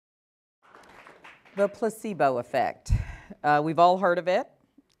The placebo effect. We've all heard of it,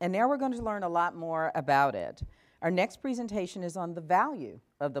 and now we're going to learn a lot more about it. Our next presentation is on the value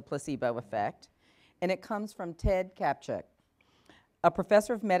of the placebo effect, and it comes from Ted Kaptchuck, a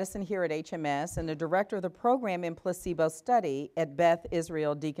professor of medicine here at HMS and the director of the program in placebo study at Beth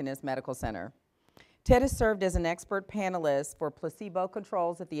Israel Deaconess Medical Center. Ted has served as an expert panelist for placebo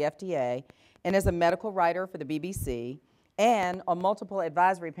controls at the FDA and as a medical writer for the BBC and on multiple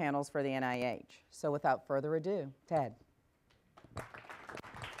advisory panels for the NIH. So without further ado, Ted.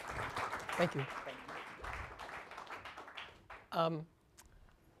 Thank you.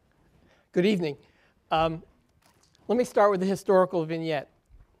 Good evening. Let me start with the historical vignette.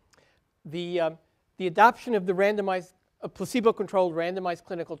 The adoption of the placebo-controlled randomized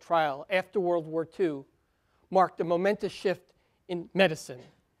clinical trial after World War II marked a momentous shift in medicine.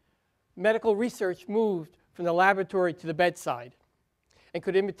 Medical research moved from the laboratory to the bedside and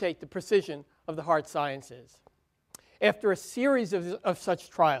could imitate the precision of the hard sciences. After a series of such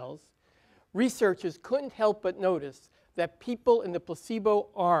trials, researchers couldn't help but notice that people in the placebo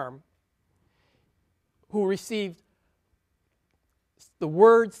arm who received the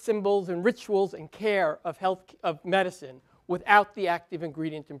words, symbols, and rituals and care of medicine without the active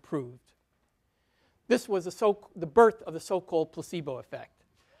ingredient improved. This was the birth of the so-called placebo effect.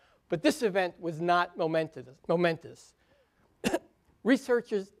 But this event was not momentous.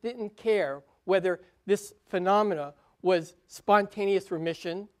 Researchers didn't care whether this phenomena was spontaneous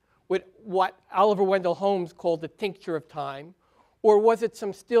remission, with what Oliver Wendell Holmes called the tincture of time, or was it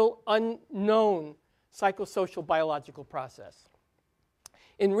some still unknown psychosocial biological process.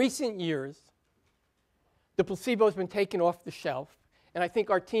 In recent years, the placebo has been taken off the shelf, and I think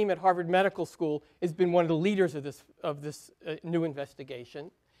our team at Harvard Medical School has been one of the leaders of this new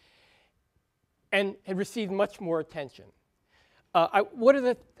investigation and had received much more attention.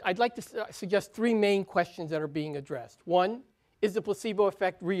 I'd like to suggest three main questions that are being addressed. One, is the placebo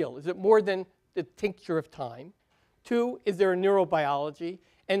effect real? Is it more than the tincture of time? Two, is there a neurobiology?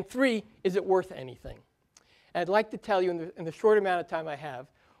 And three, is it worth anything? And I'd like to tell you in the short amount of time I have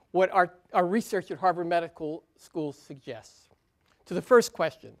what our research at Harvard Medical School suggests. To the first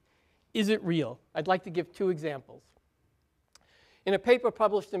question, is it real? I'd like to give two examples. In a paper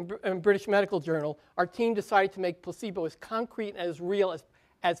published in British Medical Journal, our team decided to make placebo as concrete and as real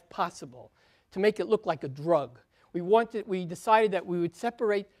as possible, to make it look like a drug. We decided that we would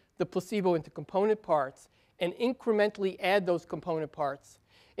separate the placebo into component parts and incrementally add those component parts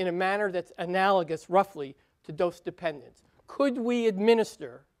in a manner that's analogous, roughly, to dose dependence. Could we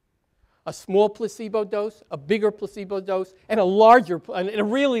administer a small placebo dose, a bigger placebo dose, and a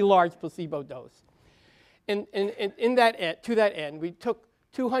really large placebo dose? And to that end, we took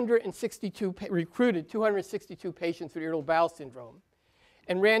recruited 262 patients with irritable bowel syndrome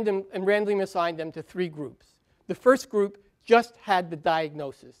and randomly assigned them to three groups. The first group just had the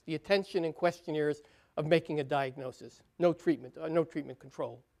diagnosis, the attention and questionnaires of making a diagnosis, no treatment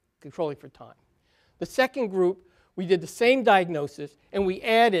controlling for time. The second group, we did the same diagnosis and we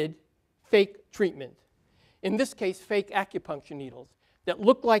added fake treatment. In this case, fake acupuncture needles that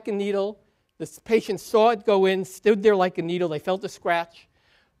looked like a needle. The patient saw it go in, stood there like a needle, they felt a scratch,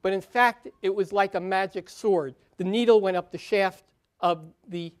 but in fact, it was like a magic sword. The needle went up the shaft of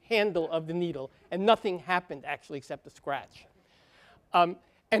the handle of the needle, and nothing happened actually except a scratch. And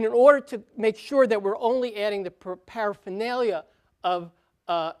in order to make sure that we're only adding the paraphernalia of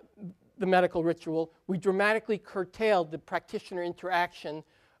the medical ritual, we dramatically curtailed the practitioner interaction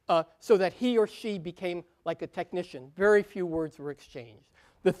so that he or she became like a technician. Very few words were exchanged.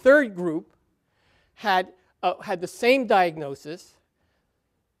 The third group had the same diagnosis,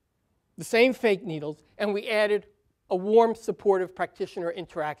 the same fake needles, and we added a warm, supportive practitioner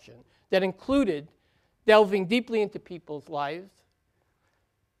interaction that included delving deeply into people's lives,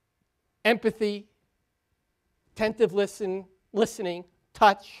 empathy, attentive listening,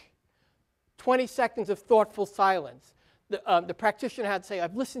 touch, 20 seconds of thoughtful silence. The practitioner had to say,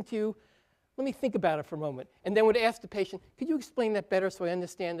 I've listened to you, let me think about it for a moment, and then would ask the patient, could you explain that better so I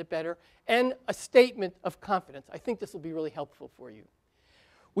understand it better? And a statement of confidence. I think this will be really helpful for you.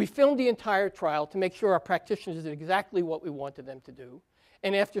 We filmed the entire trial to make sure our practitioners did exactly what we wanted them to do.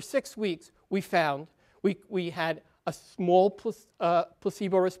 And after 6 weeks, we found we had a small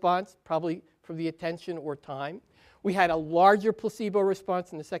placebo response, probably from the attention or time. We had a larger placebo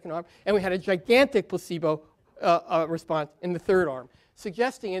response in the second arm, and we had a gigantic placebo response in the third arm,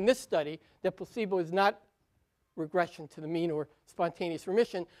 suggesting in this study that placebo is not regression to the mean or spontaneous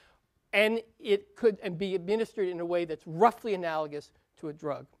remission, and it could be administered in a way that's roughly analogous to a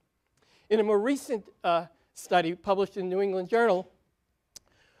drug. In a more recent study published in the New England Journal,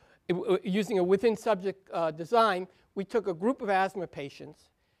 using a within-subject design, we took a group of asthma patients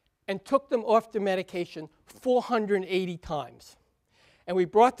and took them off their medication 480 times. And we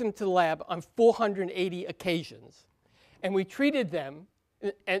brought them to the lab on 480 occasions. And we treated them,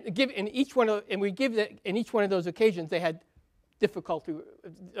 and in each one of those occasions, they had difficulty,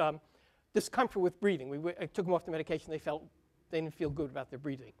 discomfort with breathing. I took them off the medication. They didn't feel good about their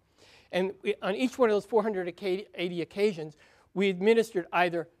breathing. And on each one of those 480 occasions, we administered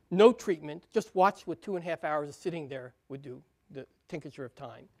either no treatment, just watched what 2.5 hours of sitting there would do, the tincture of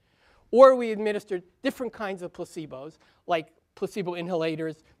time, or we administered different kinds of placebos, like placebo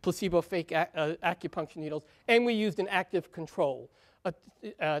inhalators, placebo fake acupuncture needles, and we used an active control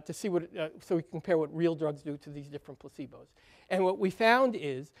to see so we can compare what real drugs do to these different placebos. And what we found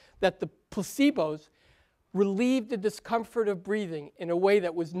is that the placebos relieved the discomfort of breathing in a way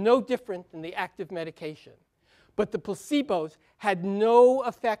that was no different than the active medication. But the placebos had no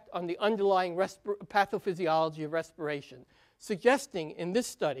effect on the underlying pathophysiology of respiration, suggesting in this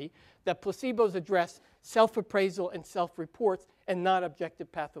study that placebos address self-appraisal and self-reports and not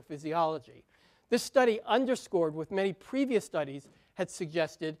objective pathophysiology. This study underscored what many previous studies had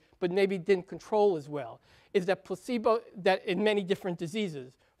suggested, but maybe didn't control as well, is that that in many different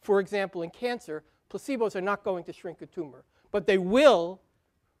diseases, for example, in cancer, placebos are not going to shrink a tumor, but they will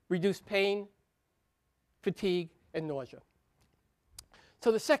reduce pain, fatigue, and nausea.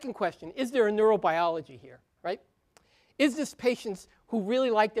 So the second question, is there a neurobiology here, right? Is this patients who really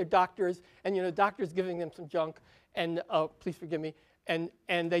like their doctors, and doctors giving them some junk, and please forgive me, and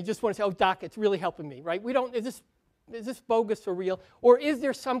they just want to say, oh, doc, it's really helping me, right? Is this bogus or real, or is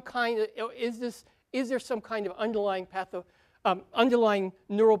there some kind of underlying underlying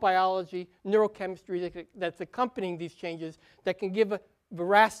neurobiology, neurochemistry that's accompanying these changes that can give a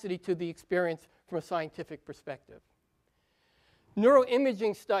veracity to the experience from a scientific perspective?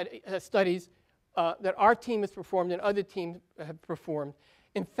 Neuroimaging studies that our team has performed and other teams have performed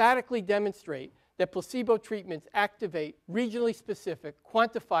emphatically demonstrate that placebo treatments activate regionally specific,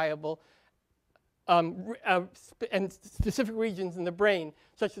 quantifiable, and specific regions in the brain,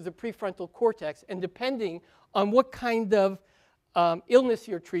 such as the prefrontal cortex. And depending on what kind of illness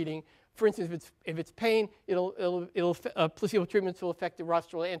you're treating, for instance, if it's pain, placebo treatments will affect the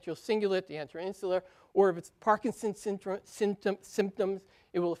rostral anterior cingulate, the anterior insular, or if it's Parkinson's symptoms,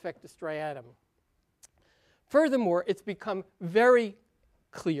 it will affect the striatum. Furthermore, it's become very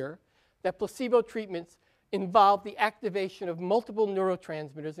clear that placebo treatments involve the activation of multiple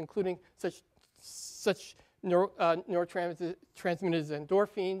neurotransmitters, including such neurotransmitters as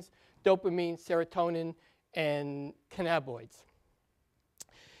endorphins, dopamine, serotonin, and cannabinoids.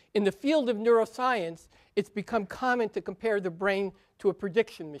 In the field of neuroscience, it's become common to compare the brain to a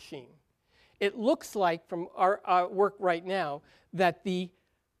prediction machine. It looks like, from our work right now, that the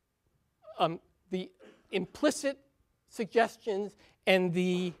implicit suggestions and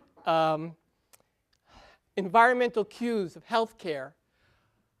the environmental cues of healthcare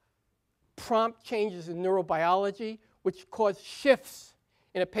prompt changes in neurobiology, which cause shifts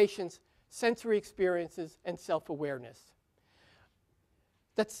in a patient's sensory experiences and self-awareness.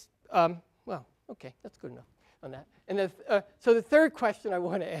 That's, well, okay, that's good enough on that. And so the third question I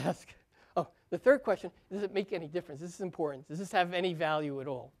want to ask, the third question, does it make any difference? This is important. Does this have any value at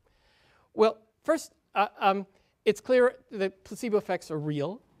all? Well, first, it's clear that placebo effects are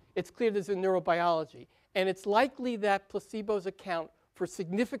real. It's clear there's a neurobiology. And it's likely that placebos account for a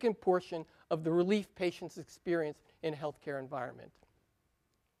significant portion of the relief patients experience in a healthcare environment.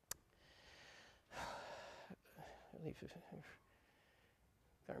 I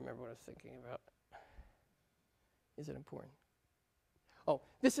can't remember what I was thinking about. Is it important? Oh,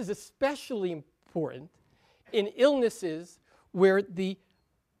 this is especially important in illnesses where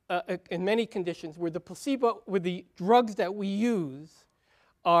in many conditions where the drugs that we use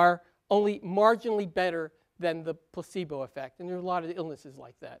are only marginally better than the placebo effect. And there are a lot of illnesses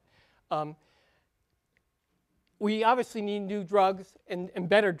like that. We obviously need new drugs and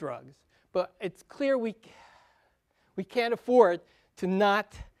better drugs, but it's clear we can't afford to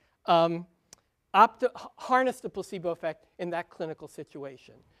not harness the placebo effect in that clinical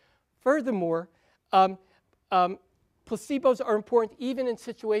situation. Furthermore, placebos are important even in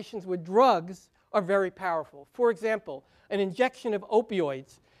situations where drugs are very powerful. For example, an injection of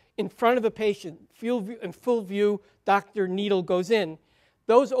opioids in front of a patient, in full view, doctor needle goes in.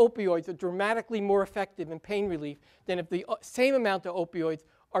 Those opioids are dramatically more effective in pain relief than if the same amount of opioids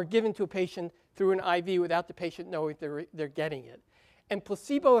are given to a patient through an IV without the patient knowing they're getting it. And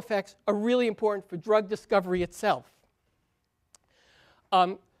placebo effects are really important for drug discovery itself.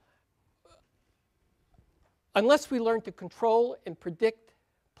 Unless we learn to control and predict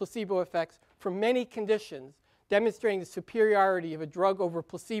placebo effects for many conditions, demonstrating the superiority of a drug over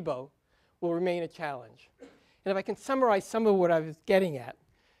placebo will remain a challenge. And if I can summarize some of what I was getting at,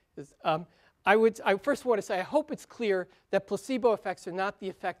 is, I first want to say I hope it's clear that placebo effects are not the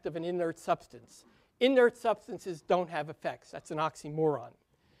effect of an inert substance. Inert substances don't have effects. That's an oxymoron.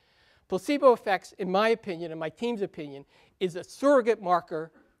 Placebo effects, in my opinion and my team's opinion, is a surrogate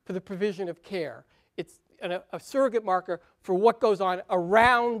marker for the provision of care. It's a surrogate marker for what goes on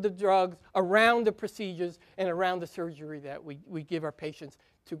around the drugs, around the procedures, and around the surgery that we give our patients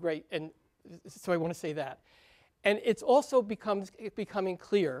to great. And so I want to say that. And it's also becoming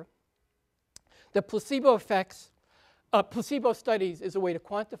clear that placebo effects, placebo studies is a way to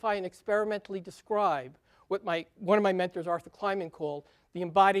quantify and experimentally describe what one of my mentors, Arthur Kleinman, called the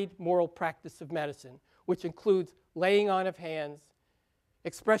embodied moral practice of medicine, which includes laying on of hands,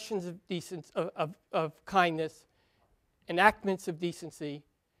 expressions of decency, of kindness, enactments of decency,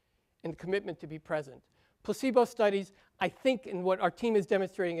 and the commitment to be present. Placebo studies, I think, in what our team is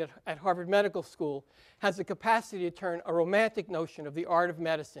demonstrating at Harvard Medical School, has the capacity to turn a romantic notion of the art of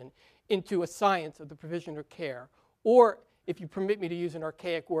medicine into a science of the provision of care, or, if you permit me to use an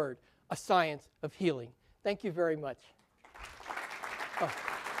archaic word, a science of healing. Thank you very much. Oh.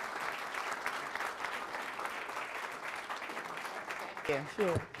 Thank you.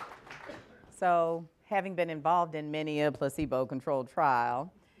 Sure. So, having been involved in many a placebo-controlled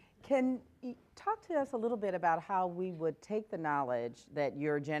trial, can you talk to us a little bit about how we would take the knowledge that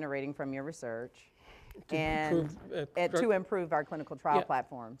you're generating from your research to improve our clinical trial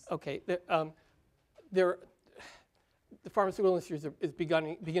platforms? Okay. The pharmaceutical industry is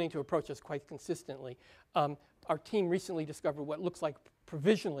beginning to approach us quite consistently. Our team recently discovered what looks like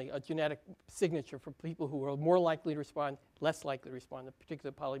provisionally a genetic signature for people who are more likely to respond, less likely to respond, the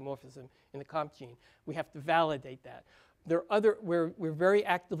particular polymorphism in the COMP gene. We have to validate that. We're very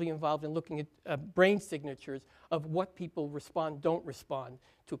actively involved in looking at brain signatures of what people don't respond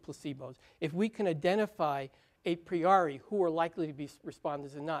to placebos. If we can identify a priori who are likely to be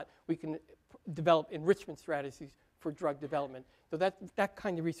responders and not, we can develop enrichment strategies for drug development. So that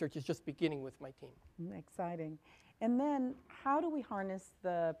kind of research is just beginning with my team. Exciting. And then how do we harness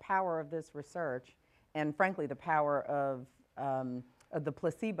the power of this research and, frankly, the power of the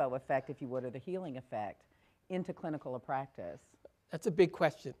placebo effect, if you would, or the healing effect, into clinical practice? That's a big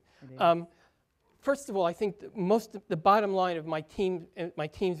question. First of all, I think the bottom line of my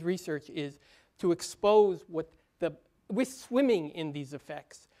team's research is to expose we're swimming in these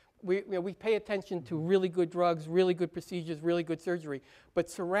effects. We pay attention to really good drugs, really good procedures, really good surgery, but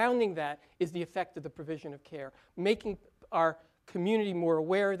surrounding that is the effect of the provision of care. Making our community more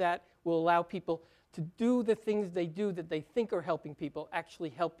aware of that will allow people to do the things they do that they think are helping people actually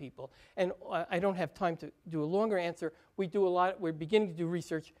help people. And I don't have time to do a longer answer. We're beginning to do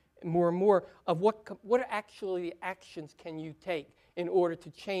research more and more of what are actually actions can you take in order to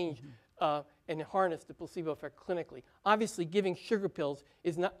change and harness the placebo effect clinically. Obviously, giving sugar pills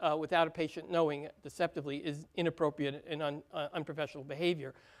is not, without a patient knowing deceptively is inappropriate and unprofessional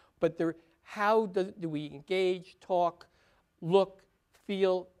behavior. But how do we engage, talk, look,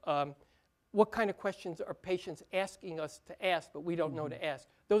 feel? What kind of questions are patients asking us to ask, but we don't know to ask?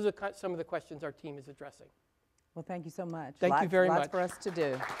 Those are some of the questions our team is addressing. Well, thank you so much. Thank you very much. Lots for us to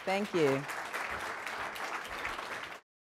do. Thank you.